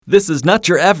This is Not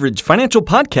Your Average Financial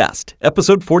Podcast,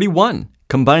 Episode 41,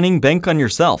 Combining Bank on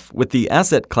Yourself with the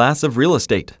Asset Class of Real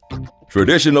Estate.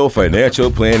 Traditional financial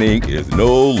planning is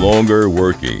no longer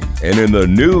working. And in the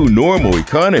new normal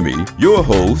economy, your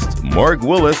hosts, Mark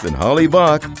Willis and Holly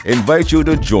Bach, invite you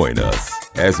to join us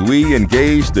as we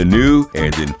engage the new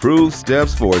and improved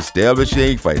steps for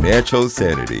establishing financial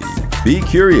sanity. Be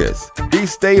curious, be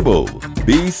stable,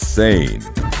 be sane.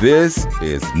 This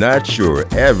is Not Your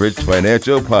Average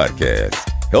Financial Podcast,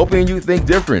 helping you think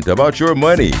different about your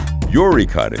money, your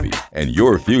economy, and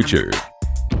your future.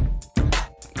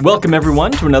 Welcome,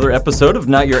 everyone, to another episode of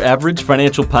Not Your Average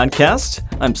Financial Podcast.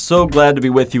 I'm so glad to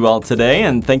be with you all today,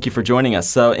 and thank you for joining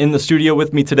us. In the studio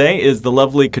with me today is the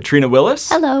lovely Katrina Willis.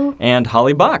 Hello. And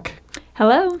Holly Bach.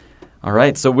 Hello. All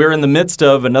right, so we're in the midst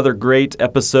of another great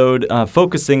episode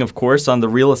focusing, of course, on the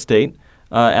real estate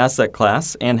asset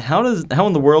class. And how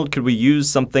in the world could we use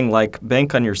something like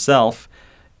Bank on Yourself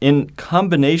in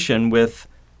combination with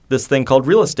this thing called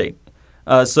real estate?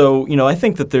 I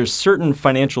think that there's certain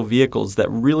financial vehicles that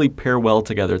really pair well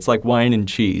together. It's like wine and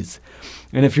cheese.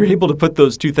 And if you're able to put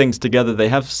those two things together, they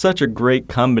have such a great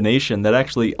combination that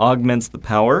actually augments the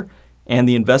power and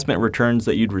the investment returns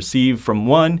that you'd receive from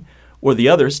one or the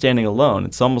other standing alone.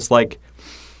 It's almost like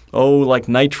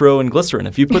nitro and glycerin.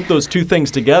 If you put those two things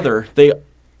together,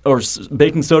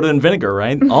 baking soda and vinegar,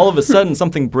 right? All of a sudden,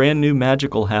 something brand new,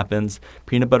 magical happens.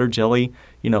 Peanut butter jelly,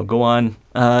 go on.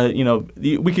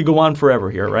 We could go on forever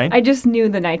here, right? I just knew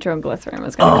the nitro and glycerin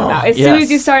was going to come out. As soon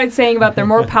as you started saying about they're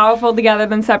more powerful together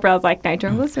than separate, I was like, nitro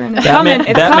and glycerin, it's coming,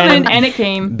 and it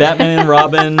came. Batman and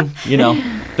Robin,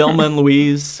 Thelma and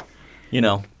Louise,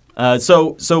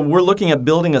 So we're looking at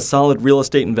building a solid real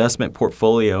estate investment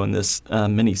portfolio in this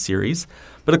mini-series.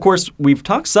 But, of course, we've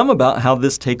talked some about how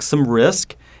this takes some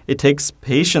risk. It takes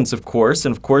patience, of course,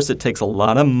 and, of course, it takes a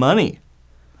lot of money.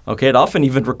 Okay, it often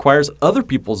even requires other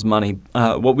people's money,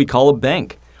 what we call a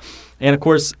bank. And, of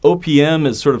course, OPM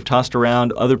is sort of tossed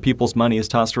around. Other people's money is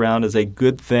tossed around as a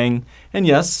good thing. And,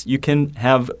 yes, you can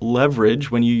have leverage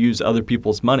when you use other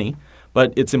people's money.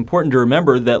 But it's important to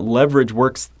remember that leverage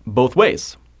works both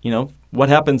ways. What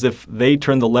happens if they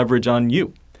turn the leverage on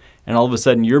you? And all of a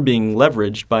sudden, you're being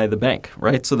leveraged by the bank,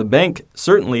 right? So the bank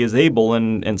certainly is able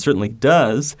and certainly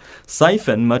does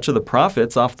siphon much of the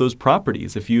profits off those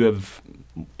properties if you have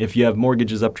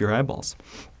mortgages up to your eyeballs.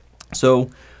 So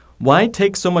why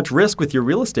take so much risk with your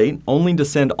real estate only to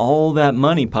send all that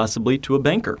money possibly to a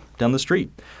banker down the street?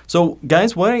 So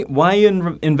guys, why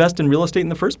invest in real estate in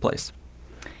the first place?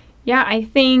 Yeah, I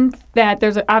think that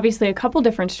there's obviously a couple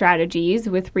different strategies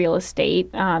with real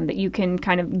estate that you can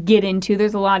kind of get into.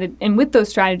 There's a lot of, and with those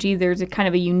strategies, there's a kind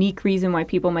of a unique reason why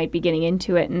people might be getting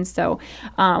into it. And so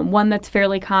one that's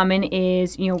fairly common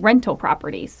is, rental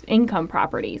properties, income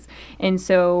properties. And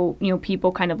so,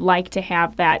 people kind of like to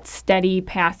have that steady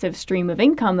passive stream of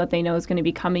income that they know is going to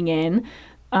be coming in.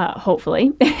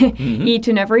 Hopefully, each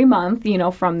and every month,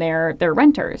 from their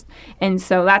renters. And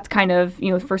so that's kind of,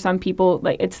 for some people,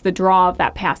 like it's the draw of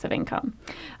that passive income.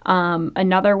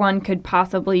 Another one could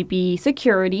possibly be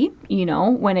security,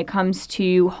 when it comes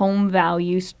to home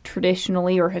values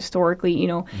traditionally or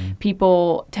historically,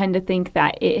 people tend to think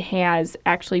that it has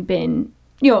actually been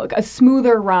a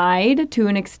smoother ride to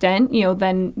an extent,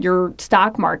 than your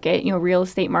stock market, real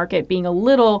estate market being a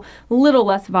little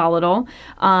less volatile.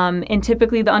 And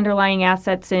typically the underlying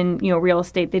assets in, real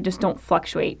estate, they just don't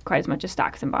fluctuate quite as much as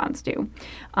stocks and bonds do.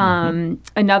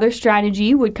 Another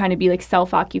strategy would kind of be like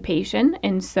self-occupation.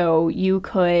 And so you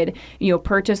could,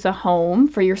 purchase a home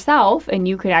for yourself and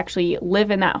you could actually live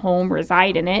in that home,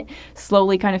 reside in it,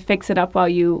 slowly kind of fix it up while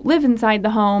you live inside the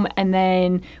home. And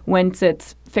then once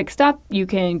it's fixed up, you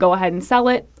can go ahead and sell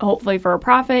it, hopefully for a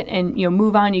profit, and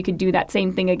move on. You could do that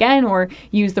same thing again, or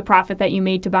use the profit that you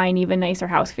made to buy an even nicer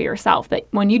house for yourself. That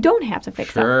when you don't have to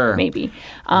fix up, maybe,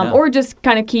 or just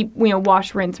kind of keep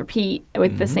wash, rinse, repeat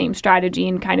with the same strategy,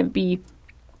 and kind of be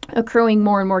accruing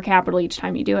more and more capital each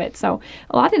time you do it. So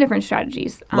a lot of different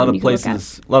strategies. A lot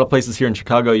of places here in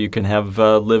Chicago, you can have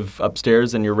live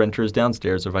upstairs and your renters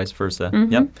downstairs, or vice versa.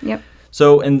 Yep.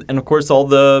 So, and of course, all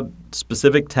the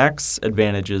specific tax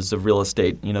advantages of real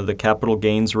estate. The capital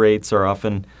gains rates are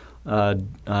often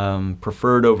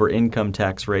preferred over income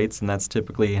tax rates, and that's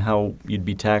typically how you'd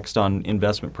be taxed on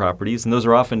investment properties. And those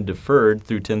are often deferred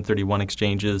through 1031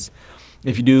 exchanges.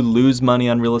 If you do lose money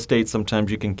on real estate,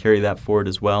 sometimes you can carry that forward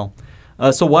as well.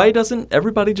 So why doesn't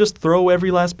everybody just throw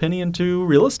every last penny into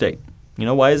real estate?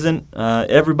 Why isn't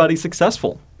everybody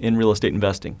successful in real estate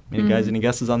investing? Guys, any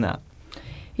guesses on that?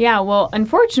 Yeah, well,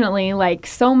 unfortunately, like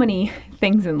so many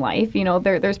things in life.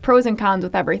 There's pros and cons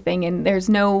with everything, and there's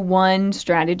no one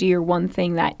strategy or one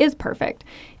thing that is perfect.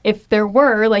 If there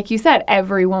were, like you said,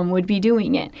 everyone would be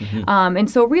doing it. And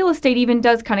so real estate even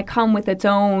does kind of come with its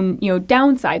own,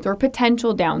 downsides or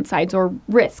potential downsides or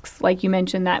risks, like you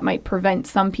mentioned, that might prevent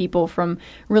some people from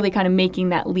really kind of making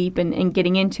that leap and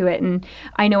getting into it. And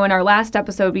I know in our last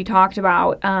episode we talked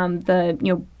about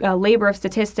the labor of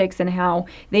statistics and how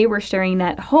they were sharing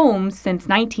that homes since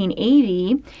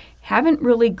 1980 haven't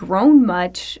really grown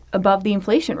much above the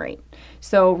inflation rate.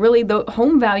 So really the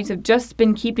home values have just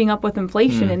been keeping up with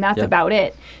inflation, and that's about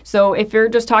it. So if you're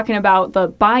just talking about the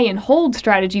buy and hold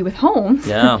strategy with homes,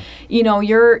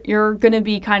 you're going to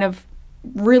be kind of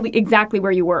really exactly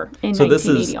where you were in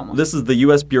 1980 almost. This is the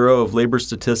U.S. Bureau of Labor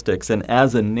Statistics, and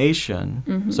as a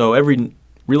nation, so every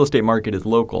real estate market is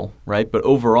local, right? But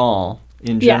overall,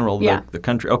 in general, the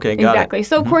country. Okay, got it. Exactly.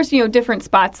 So, of course, different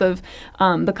spots of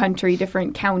the country,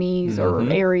 different counties or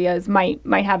areas might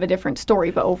have a different story,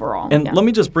 but overall. And let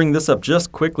me just bring this up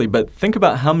just quickly, but think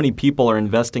about how many people are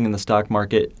investing in the stock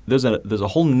market. There's a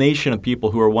whole nation of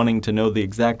people who are wanting to know the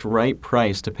exact right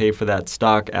price to pay for that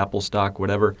stock, Apple stock,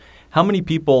 whatever. How many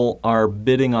people are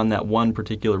bidding on that one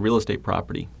particular real estate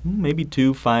property? Maybe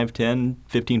 2, 5, 10,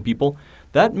 15 people.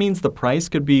 That means the price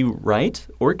could be right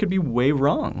or it could be way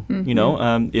wrong.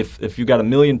 If you've got 1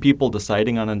 million people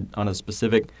deciding on a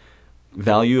specific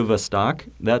value of a stock,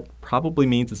 that probably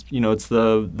means it's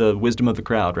the wisdom of the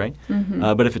crowd, right?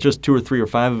 But if it's just 2 or 3 or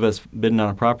 5 of us bidding on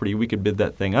a property, we could bid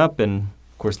that thing up and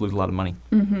of course lose a lot of money.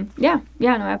 Yeah, no,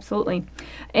 absolutely.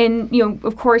 And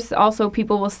of course, also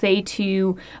people will say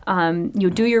to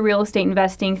do your real estate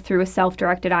investing through a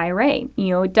self-directed IRA.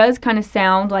 It does kind of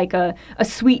sound like a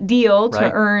sweet deal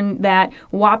to earn that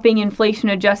whopping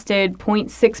inflation-adjusted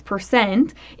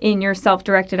 0.6% in your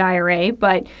self-directed IRA,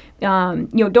 but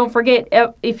don't forget,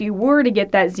 if you were to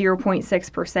get that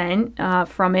 0.6%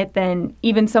 from it, then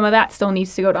even some of that still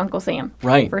needs to go to Uncle Sam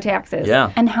for taxes.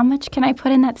 Yeah. And how much can I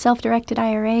put in that self-directed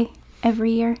IRA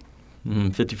every year?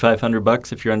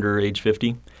 $5,500 if you're under age 50.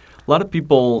 A lot of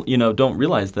people, don't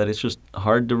realize that it's just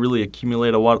hard to really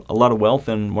accumulate a lot of wealth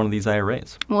in one of these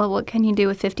IRAs. Well, what can you do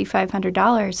with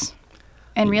 $5,500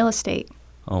 in real estate?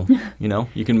 Oh,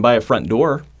 you can buy a front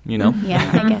door. Yeah,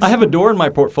 I guess. I have a door in my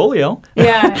portfolio.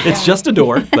 It's just a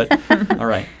door, but all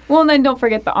right. Well, and then don't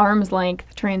forget the arm's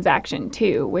length transaction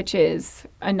too, which is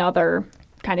another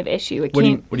kind of issue. What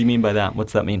do you mean by that?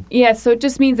 What's that mean? Yeah, so it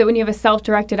just means that when you have a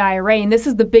self-directed IRA, and this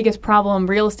is the biggest problem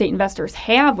real estate investors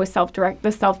have with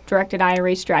the self-directed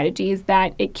IRA strategy, is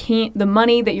that the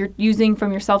money that you're using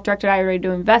from your self-directed IRA to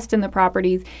invest in the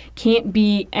properties can't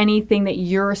be anything that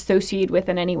you're associated with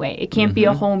in any way. It can't be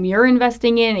a home you're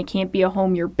investing in. It can't be a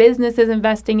home your business is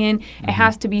investing in. It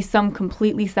has to be some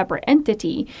completely separate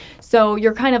entity. So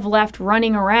you're kind of left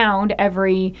running around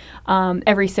every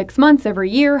 6 months, every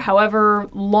year, however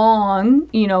long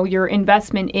your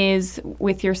investment is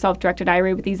with your self-directed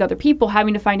IRA with these other people,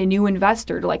 having to find a new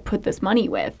investor to put this money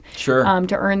with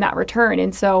to earn that return.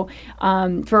 And so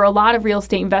for a lot of real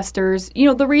estate investors,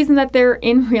 the reason that they're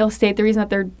in real estate, the reason that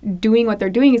they're doing what they're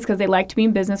doing is because they like to be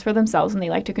in business for themselves and they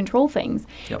like to control things.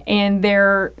 And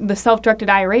the self-directed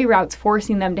IRA route's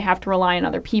forcing them to have to rely on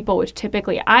other people, which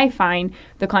typically I find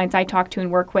the clients I talk to and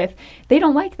work with, they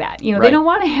don't like that. They don't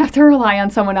want to have to rely on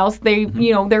someone else. They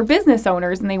they're business owners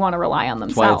and they want to rely on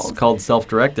themselves. That's why it's called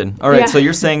self-directed. All right, so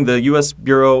you're saying the U.S.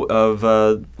 Bureau of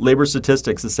Labor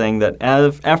Statistics is saying that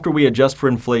after we adjust for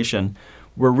inflation,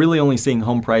 we're really only seeing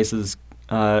home prices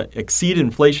exceed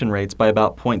inflation rates by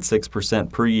about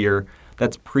 0.6% per year.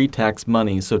 That's pre-tax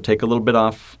money, so take a little bit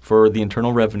off for the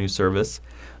Internal Revenue Service.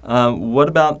 What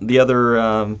about the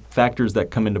other factors that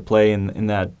come into play in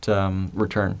that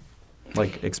return?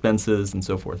 Like expenses and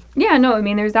so forth? Yeah, no, I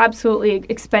mean, there's absolutely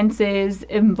expenses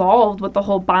involved with the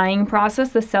whole buying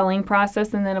process, the selling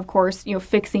process, and then, of course,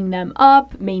 fixing them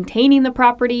up, maintaining the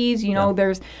properties.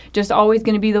 There's just always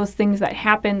going to be those things that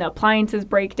happen. The appliances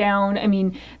break down. I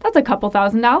mean, that's a couple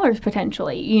 $1,000s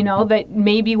potentially, that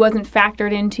maybe wasn't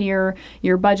factored into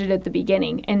your budget at the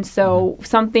beginning. And so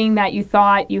something that you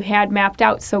thought you had mapped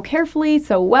out so carefully,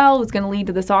 so well, was going to lead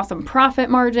to this awesome profit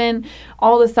margin.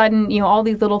 All of a sudden, all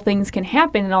these little things can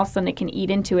happen, and all of a sudden it can eat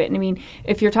into it. And I mean,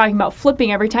 if you're talking about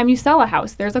flipping every time you sell a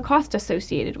house, there's a cost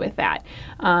associated with that.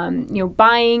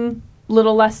 Buying,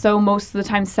 little less so. Most of the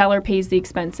time, seller pays the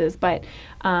expenses. But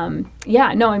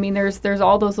there's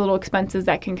all those little expenses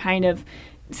that can kind of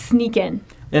sneak in.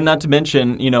 And not to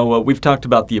mention, we've talked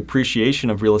about the appreciation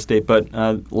of real estate, but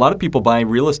a lot of people buy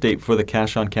real estate for the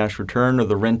cash-on-cash return or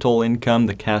the rental income,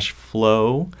 the cash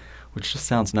flow. which just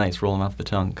sounds nice, rolling off the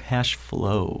tongue. Cash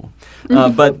flow.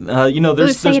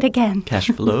 There's say it again. Cash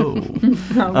flow.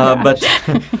 Oh,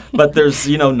 but there's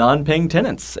non-paying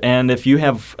tenants, and if you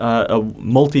have a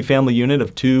multifamily unit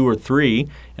of 2 or 3,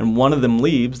 and one of them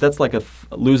leaves, that's like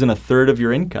losing a third of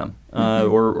your income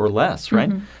or less,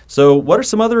 right? So what are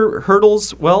some other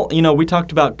hurdles? Well, we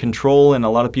talked about control and a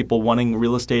lot of people wanting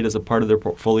real estate as a part of their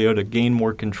portfolio to gain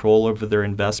more control over their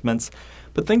investments.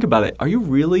 But think about it. Are you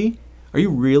really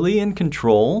in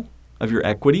control of your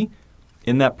equity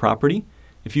in that property?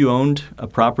 If you owned a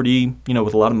property,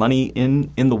 with a lot of money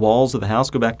in the walls of the house,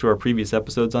 go back to our previous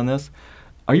episodes on this,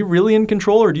 are you really in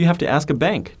control, or do you have to ask a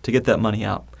bank to get that money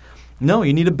out? No,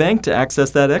 you need a bank to access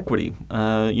that equity.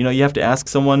 You have to ask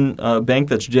a bank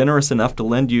that's generous enough to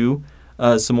lend you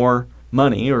some more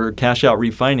money or cash out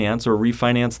refinance or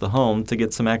refinance the home to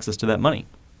get some access to that money.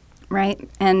 Right.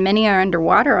 And many are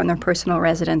underwater on their personal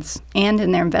residence and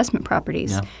in their investment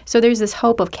properties. Yeah. So there's this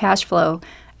hope of cash flow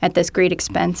at this great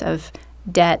expense of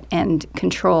debt and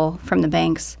control from the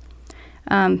banks.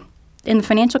 In the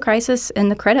financial crisis and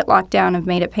the credit lockdown have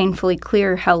made it painfully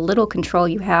clear how little control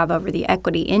you have over the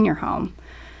equity in your home.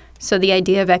 So the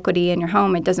idea of equity in your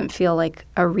home, it doesn't feel like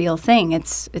a real thing.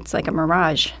 It's like a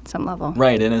mirage at some level.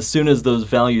 Right, and as soon as those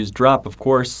values drop, of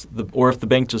course, or if the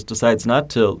bank just decides not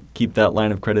to keep that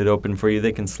line of credit open for you,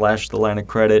 they can slash the line of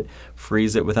credit,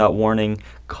 freeze it without warning,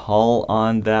 call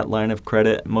on that line of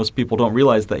credit. Most people don't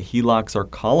realize that HELOCs are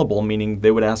callable, meaning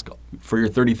they would ask for your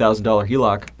 $30,000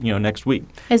 HELOC, next week.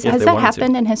 Has that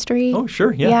happened in history? Oh,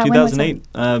 sure, yeah 2008,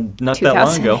 not 2008. that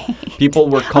long ago. People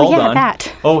were called on.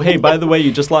 That. Oh, hey, by the way,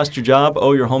 you just lost your job.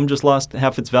 Oh, your home just lost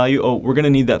half its value. Oh, we're going to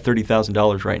need that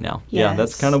 $30,000 right now. Yes. Yeah,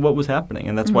 that's kind of what was happening,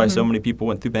 and that's why so many people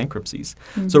went through bankruptcies.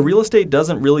 So real estate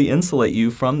doesn't really insulate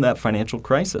you from that financial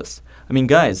crisis. I mean,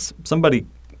 guys, somebody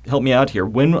help me out here.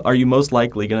 When are you most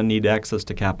likely going to need access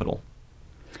to capital?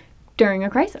 During a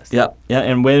crisis. Yeah,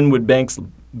 and when would banks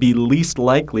be least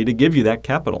likely to give you that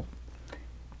capital?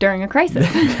 During a crisis.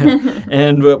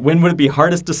 And when would it be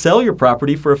hardest to sell your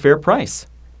property for a fair price?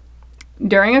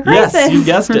 During a crisis. Yes, you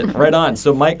guessed it. Right on.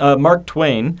 So Mark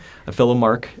Twain, a fellow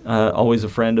Mark, always a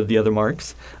friend of the other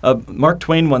Marks, Mark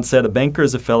Twain once said, "A banker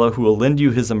is a fellow who will lend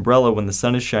you his umbrella when the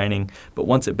sun is shining, but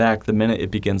wants it back the minute it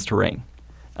begins to rain."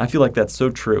 I feel like that's so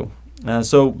true.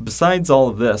 So besides all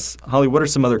of this, Holly, what are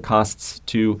some other costs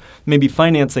to maybe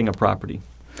financing a property?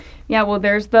 Yeah, well,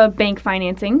 there's the bank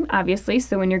financing, obviously.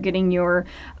 So when you're getting your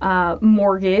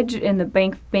mortgage and the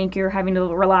bank, you're having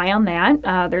to rely on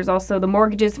that. There's also the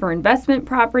mortgages for investment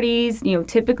properties.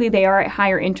 Typically they are at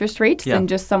higher interest rates than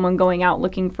just someone going out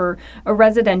looking for a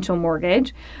residential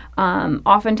mortgage.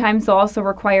 Oftentimes they'll also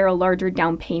require a larger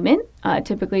down payment.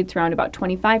 Typically it's around about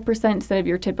 25% instead of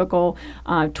your typical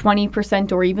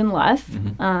 20% or even less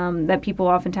that people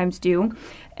oftentimes do.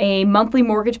 A monthly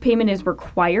mortgage payment is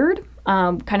required,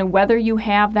 kind of whether you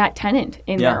have that tenant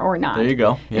in there or not. There you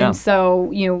go. Yeah. And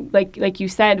so, like you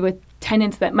said, with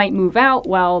tenants that might move out,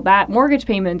 well, that mortgage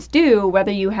payment's due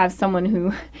whether you have someone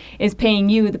who is paying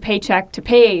you the paycheck to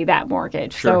pay that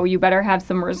mortgage. Sure. So you better have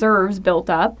some reserves built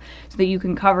up so that you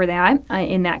can cover that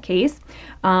in that case.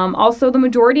 Also, the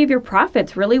majority of your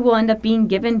profits really will end up being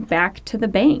given back to the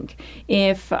bank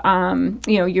if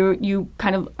you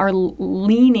kind of are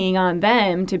leaning on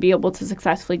them to be able to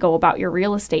successfully go about your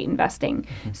real estate investing.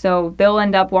 So they'll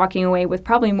end up walking away with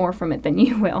probably more from it than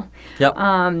you will. Yep.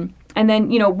 And then,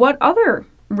 what other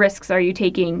risks are you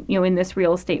taking, in this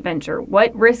real estate venture?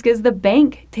 What risk is the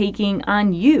bank taking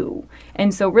on you?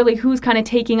 And so really, who's kind of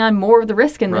taking on more of the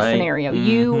risk in this scenario,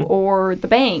 you or the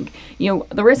bank? The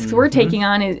risks we're taking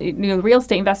on is, the real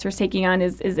estate investors taking on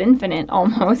is infinite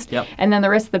almost. Yep. And then the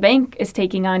risk the bank is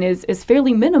taking on is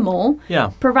fairly minimal,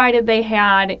 provided they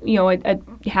had, a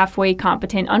halfway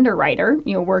competent underwriter,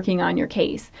 working on your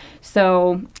case.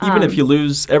 So even if you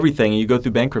lose everything and you go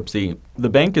through bankruptcy, the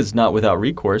bank is not without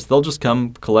recourse. They'll just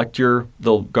come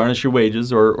they'll garnish your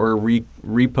wages or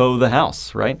repo the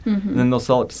house, right? And then they'll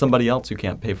sell it to somebody else who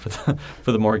can't pay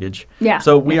for the mortgage. Yeah.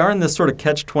 So we are in this sort of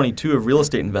catch-22 of real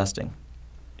estate investing.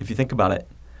 If you think about it,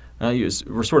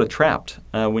 we're sort of trapped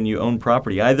when you own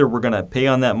property. Either we're going to pay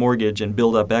on that mortgage and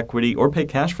build up equity, or pay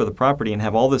cash for the property and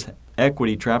have all this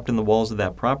equity trapped in the walls of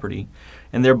that property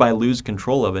and thereby lose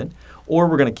control of it, or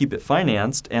we're going to keep it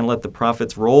financed and let the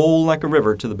profits roll like a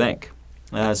river to the bank.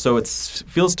 So it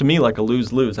feels to me like a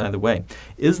lose-lose either way.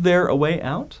 Is there a way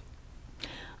out?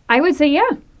 I would say, yeah.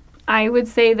 I would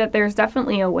say that there's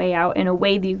definitely a way out and a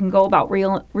way that you can go about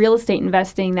real estate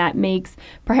investing that makes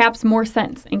perhaps more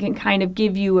sense and can kind of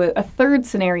give you a third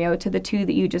scenario to the two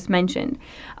that you just mentioned.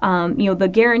 The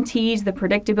guarantees, the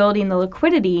predictability, and the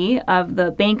liquidity of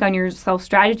the bank on yourself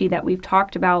strategy that we've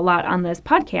talked about a lot on this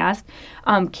podcast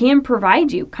can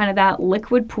provide you kind of that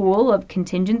liquid pool of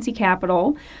contingency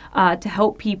capital to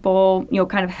help people,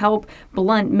 kind of help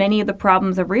blunt many of the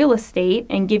problems of real estate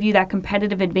and give you that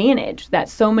competitive advantage that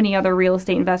so many other real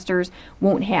estate investors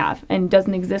won't have and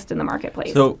doesn't exist in the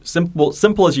marketplace. So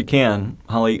simple as you can,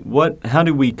 Holly, how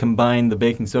do we combine the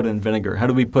baking soda and vinegar? How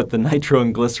do we put the nitro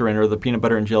and glycerin or the peanut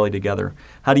butter and jelly together?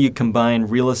 How do you combine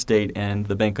real estate and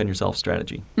the bank on yourself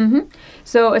strategy? Mm-hmm.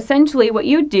 So essentially what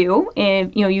you'd do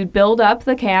is, you'd build up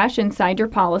the cash inside your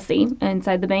policy,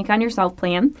 inside the bank on yourself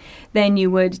plan. Then you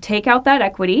would take out that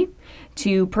equity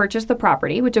to purchase the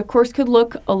property, which of course could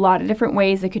look a lot of different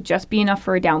ways. It could just be enough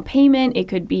for a down payment. It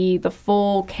could be the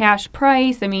full cash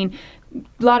price. I mean,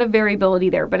 a lot of variability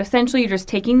there, but essentially you're just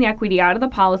taking the equity out of the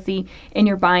policy and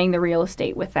you're buying the real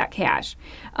estate with that cash.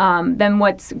 Then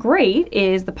what's great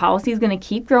is the policy is going to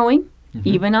keep growing.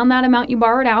 Even on that amount you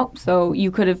borrowed out. So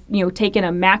you could have, taken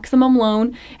a maximum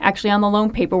loan. Actually, on the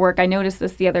loan paperwork, I noticed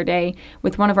this the other day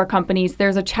with one of our companies.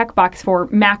 There's a checkbox for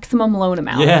maximum loan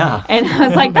amount. Yeah. And I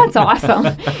was like, that's awesome.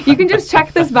 You can just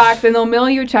check this box and they'll mail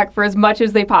you a check for as much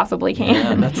as they possibly can.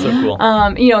 Yeah, that's so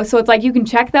cool. So it's like you can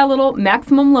check that little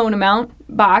maximum loan amount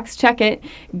box, check it,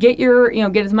 get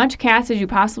get as much cash as you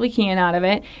possibly can out of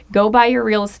it, go buy your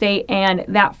real estate, and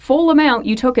that full amount,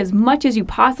 you took as much as you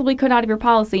possibly could out of your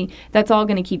policy, that's all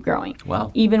going to keep growing.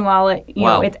 Wow. Even while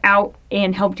it's out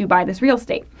and helped you buy this real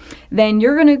estate. Then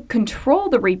you're going to control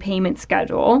the repayment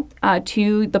schedule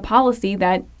to the policy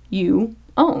that you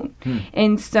own.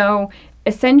 And so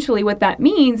essentially what that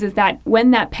means is that when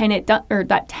that tenant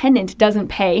doesn't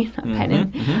pay,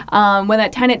 when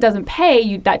that tenant doesn't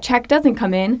pay, that check doesn't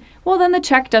come in, well, then the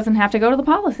check doesn't have to go to the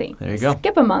policy. There you go.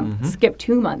 Skip a month, skip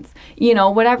 2 months,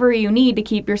 whatever you need to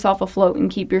keep yourself afloat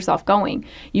and keep yourself going.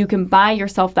 You can buy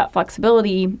yourself that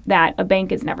flexibility that a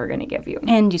bank is never going to give you.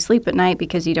 And you sleep at night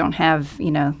because you don't have,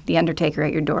 the undertaker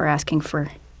at your door asking for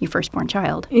your firstborn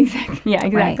child. Exactly. Yeah,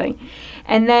 exactly. Right.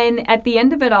 And then at the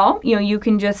end of it all, you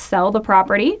can just sell the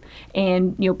property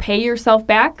and pay yourself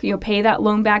back. Pay that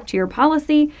loan back to your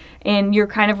policy, and you're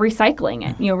kind of recycling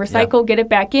it. Recycle, get it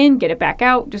back in, get it back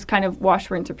out, just kind of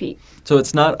wash, rinse, repeat. So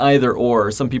it's not either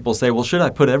or. Some people say, well, should I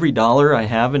put every dollar I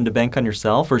have into bank on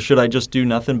yourself, or should I just do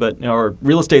nothing but, or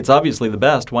real estate's obviously the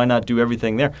best. Why not do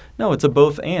everything there? No, it's a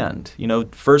both and.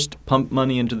 First pump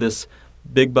money into this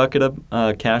big bucket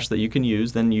of cash that you can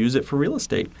use, then use it for real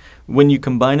estate. When you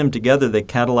combine them together, they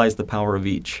catalyze the power of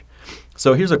each.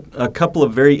 So here's a couple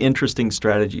of very interesting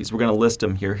strategies. We're going to list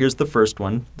them here. Here's the first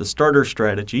one, the starter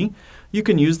strategy. You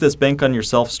can use this bank on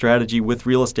yourself strategy with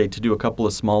real estate to do a couple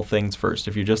of small things first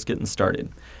if you're just getting started.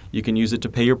 You can use it to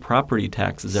pay your property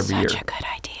taxes every year. Such a good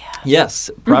idea. Yes,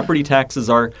 property taxes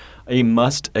are a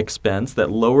must expense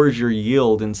that lowers your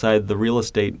yield inside the real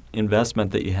estate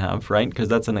investment that you have, right? Because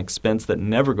that's an expense that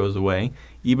never goes away,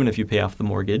 even if you pay off the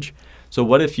mortgage. So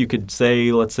what if you could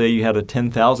say, let's say you had a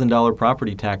 $10,000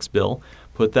 property tax bill,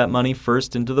 put that money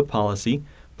first into the policy,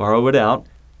 borrow it out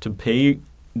to pay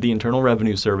the Internal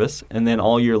Revenue Service, and then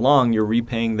all year long you're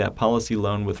repaying that policy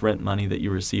loan with rent money that you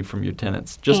receive from your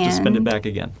tenants, just to spend it back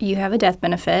again. You have a death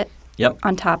benefit. Yep.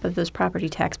 On top of those property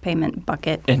tax payment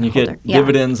bucket. And you holder. get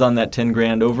dividends on that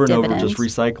 $10,000 over and over, just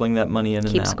recycling that money in and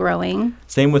out. Keeps growing.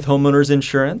 Same with homeowners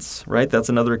insurance, right? That's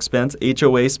another expense.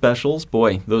 HOA specials,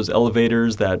 boy, those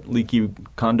elevators, that leaky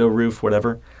condo roof,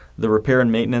 whatever. The repair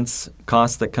and maintenance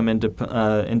costs that come into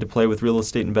play with real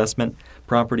estate investment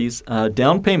properties.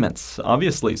 Down payments,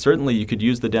 obviously, certainly you could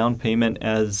use the down payment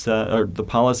as or the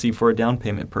policy for a down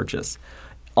payment purchase.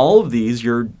 All of these,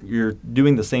 you're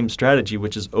doing the same strategy,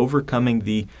 which is overcoming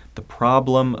the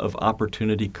problem of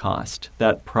opportunity cost,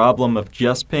 that problem of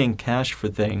just paying cash for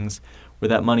things where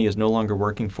that money is no longer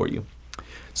working for you.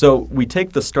 So we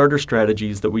take the starter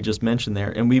strategies that we just mentioned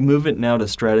there, and we move it now to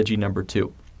strategy number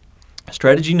 2.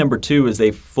 Strategy number 2 is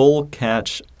a full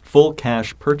cash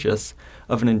purchase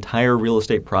of an entire real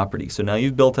estate property. So now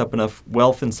you've built up enough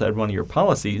wealth inside one of your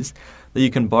policies that you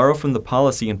can borrow from the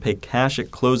policy and pay cash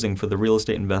at closing for the real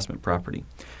estate investment property.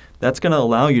 That's going to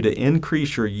allow you to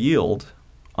increase your yield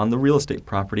on the real estate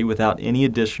property without any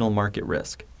additional market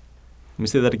risk. Let me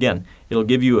say that again. It'll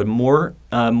give you a more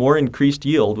increased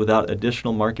yield without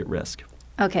additional market risk.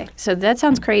 Okay, so that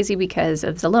sounds crazy because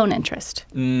of the loan interest.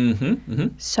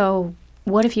 So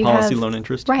what if you have... Policy loan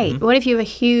interest? Right. What if you have a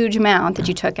huge amount that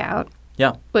you took out?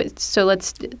 Yeah. So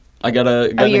let's I got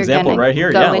an you're example gonna right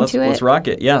here. go Yeah, into let's it? rock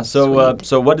it. Yeah. So Sweet.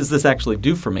 so what does this actually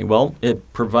do for me? Well,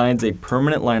 it provides a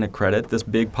permanent line of credit. This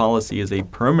big policy is a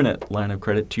permanent line of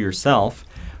credit to yourself,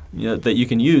 that you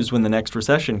can use when the next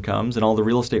recession comes and all the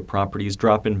real estate properties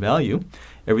drop in value.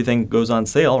 Everything goes on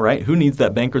sale, right? Who needs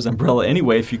that banker's umbrella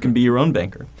anyway if you can be your own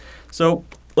banker? So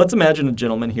let's imagine a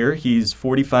gentleman here. He's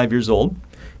 45 years old.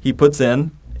 He puts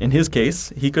in his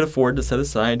case, he could afford to set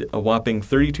aside a whopping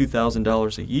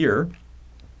 $32,000 a year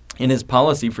in his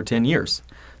policy for 10 years.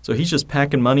 So he's just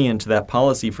packing money into that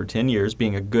policy for 10 years,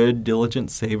 being a good,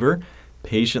 diligent saver,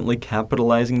 patiently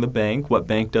capitalizing the bank. What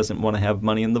bank doesn't want to have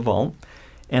money in the vault?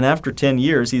 And after 10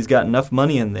 years, he's got enough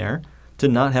money in there to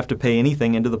not have to pay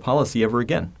anything into the policy ever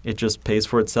again. It just pays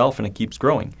for itself and it keeps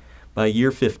growing. By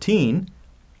year 15,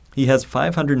 he has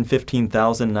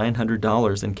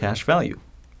 $515,900 in cash value,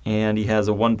 and he has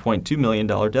a $1.2 million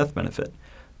death benefit.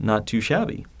 Not too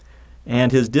shabby.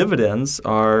 And his dividends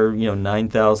are, $9,000,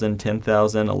 $10,000,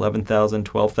 $11,000,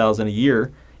 $12,000 a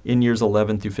year in years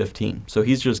 11 through 15. So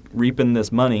he's just reaping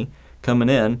this money coming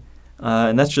in,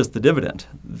 and that's just the dividend.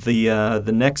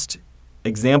 The next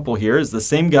example here is the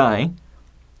same guy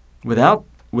with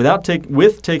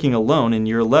taking a loan in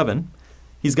year 11.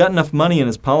 He's got enough money in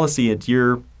his policy at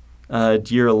year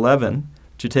 11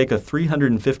 to take a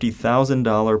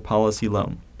 $350,000 policy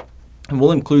loan. And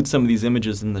we'll include some of these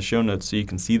images in the show notes so you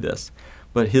can see this.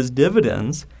 But his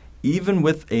dividends, even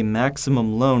with a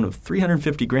maximum loan of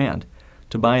 $350,000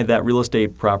 to buy that real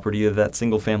estate property of that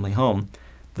single family home,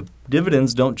 the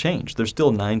dividends don't change. They're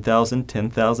still $9,000,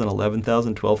 $10,000,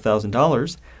 $11,000,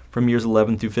 $12,000 from years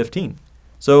 11 through 15.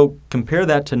 So compare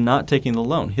that to not taking the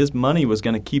loan. His money was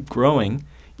going to keep growing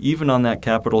even on that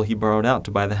capital he borrowed out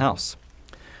to buy the house.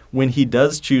 When he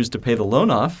does choose to pay the loan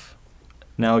off,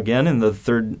 now again in the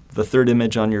third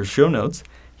image on your show notes,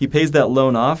 he pays that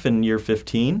loan off in year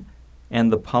 15,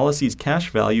 and the policy's cash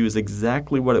value is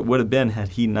exactly what it would have been had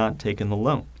he not taken the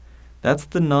loan. That's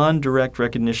the non-direct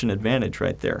recognition advantage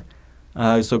right there.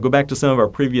 So go back to some of our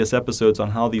previous episodes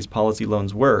on how these policy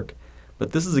loans work.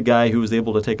 But this is a guy who was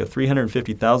able to take a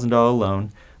 $350,000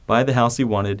 loan, buy the house he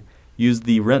wanted, use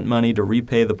the rent money to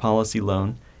repay the policy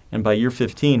loan, and by year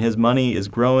 15, his money is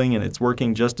growing and it's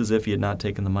working just as if he had not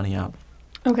taken the money out.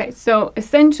 Okay, so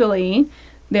essentially,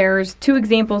 there's two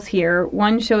examples here.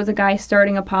 One shows a guy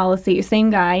starting a policy, same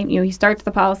guy, he starts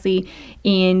the policy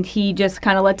and he just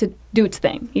kind of lets it do its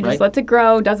thing. He just lets it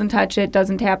grow, doesn't touch it,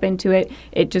 doesn't tap into it.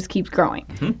 It just keeps growing.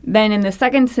 Mm-hmm. Then in the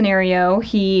second scenario,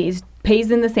 he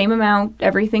pays in the same amount,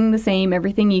 everything the same,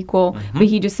 everything equal, but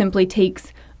he just simply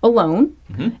takes a loan,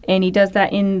 and he does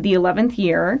that in the 11th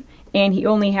year, and he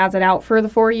only has it out for the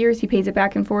 4 years. He pays it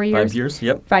back in 4 years. 5 years,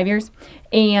 yep. 5 years.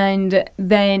 And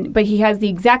then, but he has the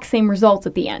exact same results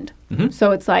at the end. Mm-hmm.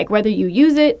 So it's like whether you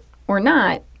use it or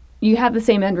not, you have the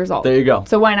same end result. There you go.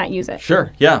 So why not use it?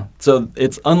 Sure, yeah. So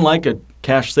it's unlike a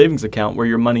cash savings account where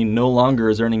your money no longer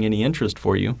is earning any interest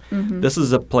for you. Mm-hmm. This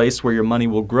is a place where your money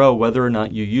will grow whether or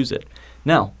not you use it.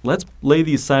 Now, let's lay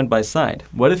these side by side.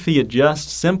 What if he had just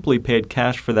simply paid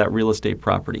cash for that real estate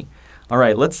property? All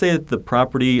right, let's say that the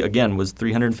property, again, was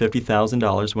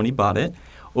 $350,000 when he bought it.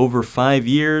 Over 5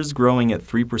 years, growing at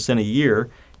 3% a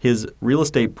year, his real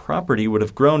estate property would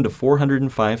have grown to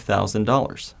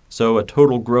 $405,000. So a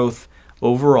total growth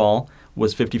overall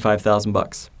was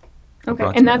 $55,000.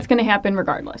 Okay, and that's going to happen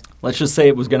regardless. Let's just say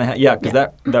it was going to because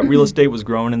that real estate was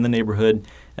growing in the neighborhood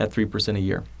at 3% a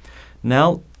year.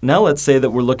 Now let's say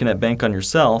that we're looking at Bank on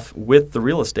Yourself with the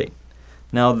real estate.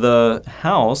 Now the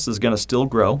house is going to still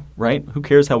grow, right? Who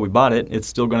cares how we bought it? It's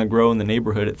still going to grow in the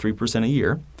neighborhood at 3% a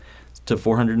year to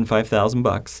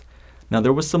 $405,000. Now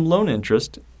there was some loan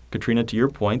interest. Katrina, to your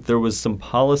point, there was some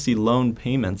policy loan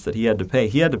payments that he had to pay.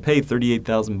 He had to pay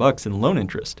 $38,000 in loan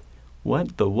interest.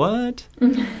 What the what?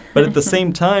 But at the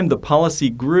same time, the policy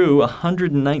grew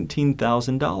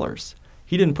 $119,000.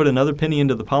 He didn't put another penny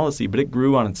into the policy, but it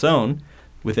grew on its own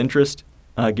with interest,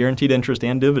 guaranteed interest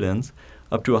and dividends,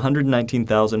 up to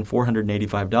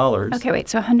 $119,485. Okay, wait.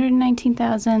 So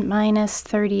 $119,000 minus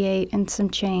 38 and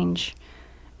some change.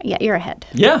 Yeah, you're ahead.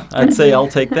 Yeah, I'd say I'll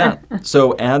take that.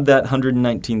 So add that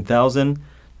 $119,000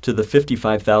 to the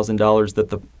 $55,000 that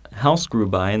the house grew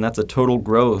by, and that's a total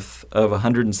growth of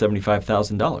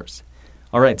 $175,000.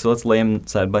 All right, so let's lay them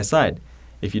side by side.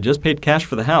 If you just paid cash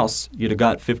for the house, you'd have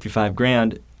got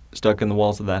 $55,000 stuck in the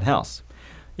walls of that house.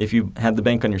 If you had the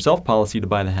Bank on Yourself policy to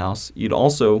buy the house, you'd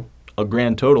also a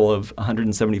grand total of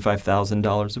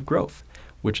 $175,000 of growth.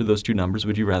 Which of those two numbers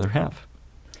would you rather have?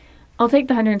 I'll take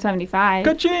the 175.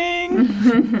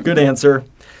 Ka-ching! Good answer.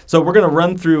 So we're going to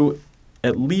run through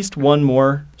at least one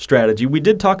more strategy. We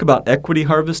did talk about equity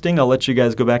harvesting. I'll let you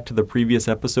guys go back to the previous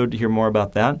episode to hear more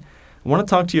about that. I want to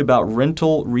talk to you about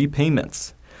rental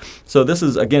repayments. So this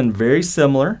is, again, very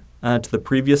similar to the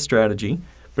previous strategy,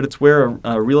 but it's where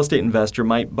a real estate investor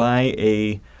might buy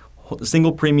a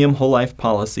single premium whole life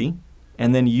policy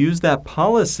and then use that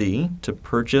policy to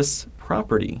purchase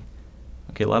property.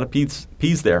 Okay, a lot of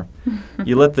P's there.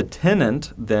 You let the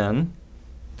tenant then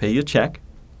pay you a check,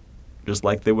 just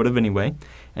like they would have anyway,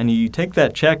 and you take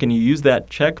that check and you use that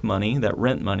check money, that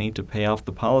rent money, to pay off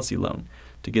the policy loan,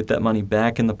 to get that money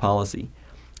back in the policy.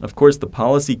 Of course, the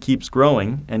policy keeps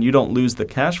growing, and you don't lose the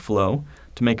cash flow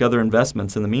to make other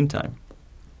investments in the meantime.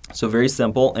 So very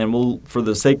simple, and we'll, for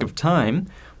the sake of time,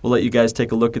 we'll let you guys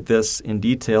take a look at this in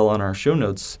detail on our show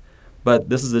notes. But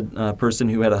this is a person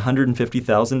who had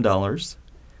 $150,000,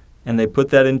 and they put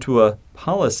that into a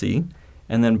policy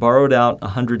and then borrowed out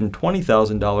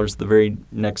 $120,000 the very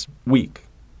next week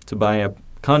to buy a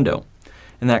condo.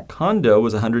 And that condo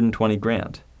was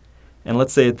 $120,000. And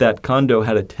let's say that condo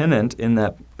had a tenant in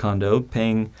that condo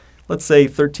paying, let's say,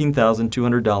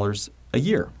 $13,200 a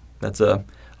year. That's a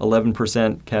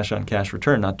 11% cash-on-cash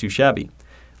return, not too shabby.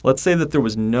 Let's say that there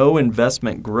was no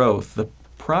investment growth. The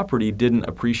property didn't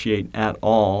appreciate at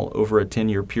all over a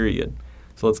 10-year period.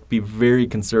 So let's be very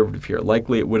conservative here.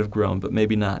 Likely it would have grown, but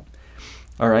maybe not.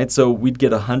 All right, so we'd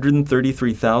get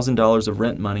 $133,000 of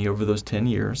rent money over those 10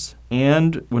 years.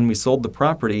 And when we sold the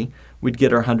property, we'd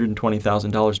get our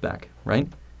 $120,000 back, right?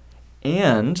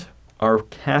 And our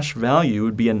cash value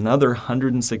would be another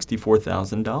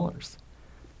 $164,000.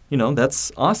 You know,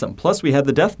 that's awesome. Plus we had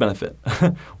the death benefit,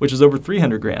 which is over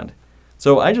 $300,000.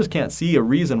 So I just can't see a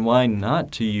reason why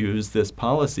not to use this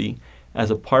policy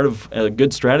as a part of a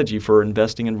good strategy for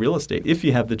investing in real estate if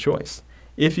you have the choice,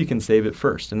 if you can save it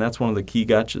first. And that's one of the key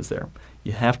gotchas there.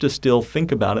 You have to still think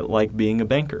about it like being a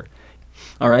banker.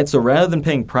 All right, so rather than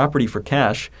paying property for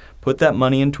cash, put that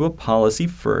money into a policy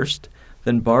first,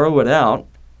 then borrow it out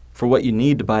for what you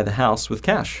need to buy the house with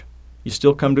cash. You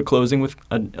still come to closing with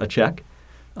a check,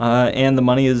 and the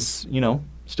money is,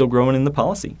 still growing in the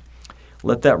policy.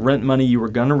 Let that rent money you were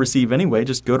going to receive anyway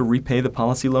just go to repay the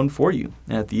policy loan for you.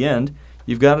 And at the end,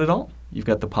 you've got it all. You've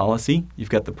got the policy,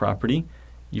 you've got the property,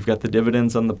 you've got the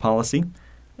dividends on the policy.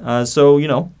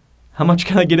 So, how much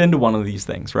can I get into one of these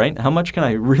things, right? How much can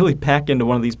I really pack into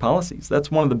one of these policies? That's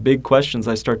one of the big questions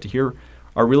I start to hear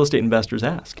our real estate investors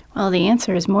ask. Well, the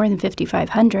answer is more than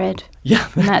 $5,500. Yeah,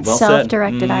 and that's well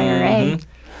self-directed IRA.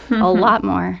 A lot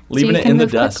more. Leaving it in the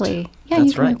dust. Quickly. Yeah, that's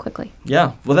you can right. move quickly.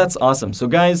 Yeah, well, that's awesome. So,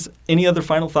 guys, any other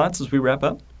final thoughts as we wrap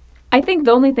up? I think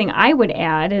the only thing I would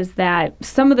add is that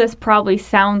some of this probably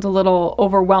sounds a little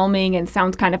overwhelming and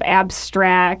sounds kind of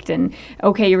abstract. And,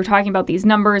 okay, you were talking about these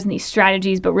numbers and these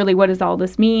strategies, but really what does all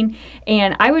this mean?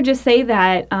 And I would just say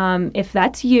that if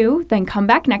that's you, then come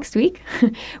back next week.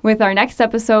 With our next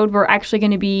episode, we're actually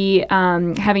going to be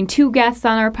having two guests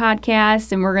on our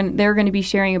podcast, and they're going to be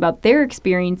sharing about their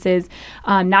experiences,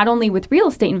 not only with real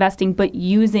estate investing, but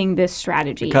using this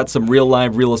strategy. We caught some real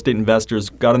live real estate investors,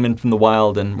 got them in from the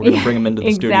wild, and we're going to bring them into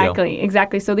the studio.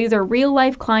 Exactly. So these are real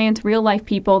life clients, real life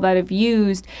people that have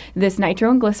used this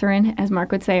nitro and glycerin, as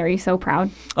Mark would say. Are you so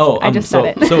proud? Oh, I just said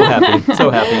it. So happy.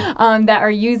 That are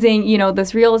using,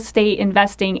 this real estate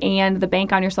investing and the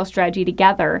Bank on Yourself strategy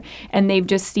together, and they've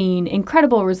just seen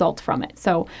incredible results from it.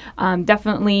 So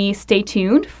definitely stay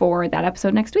tuned for that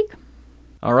episode next week.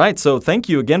 All right, so thank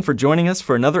you again for joining us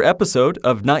for another episode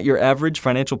of Not Your Average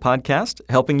Financial Podcast,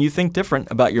 helping you think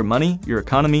different about your money, your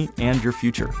economy, and your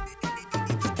future.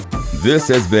 This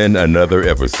has been another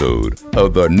episode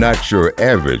of the Not Your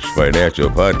Average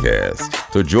Financial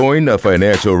Podcast. To join a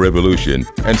financial revolution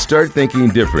and start thinking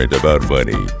different about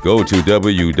money, go to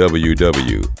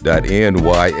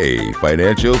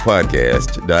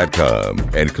www.nyafinancialpodcast.com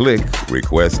and click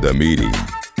Request a Meeting.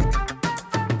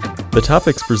 The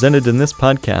topics presented in this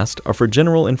podcast are for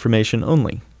general information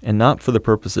only and not for the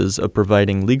purposes of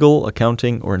providing legal,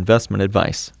 accounting, or investment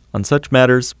advice. On such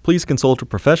matters, please consult a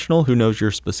professional who knows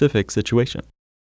your specific situation.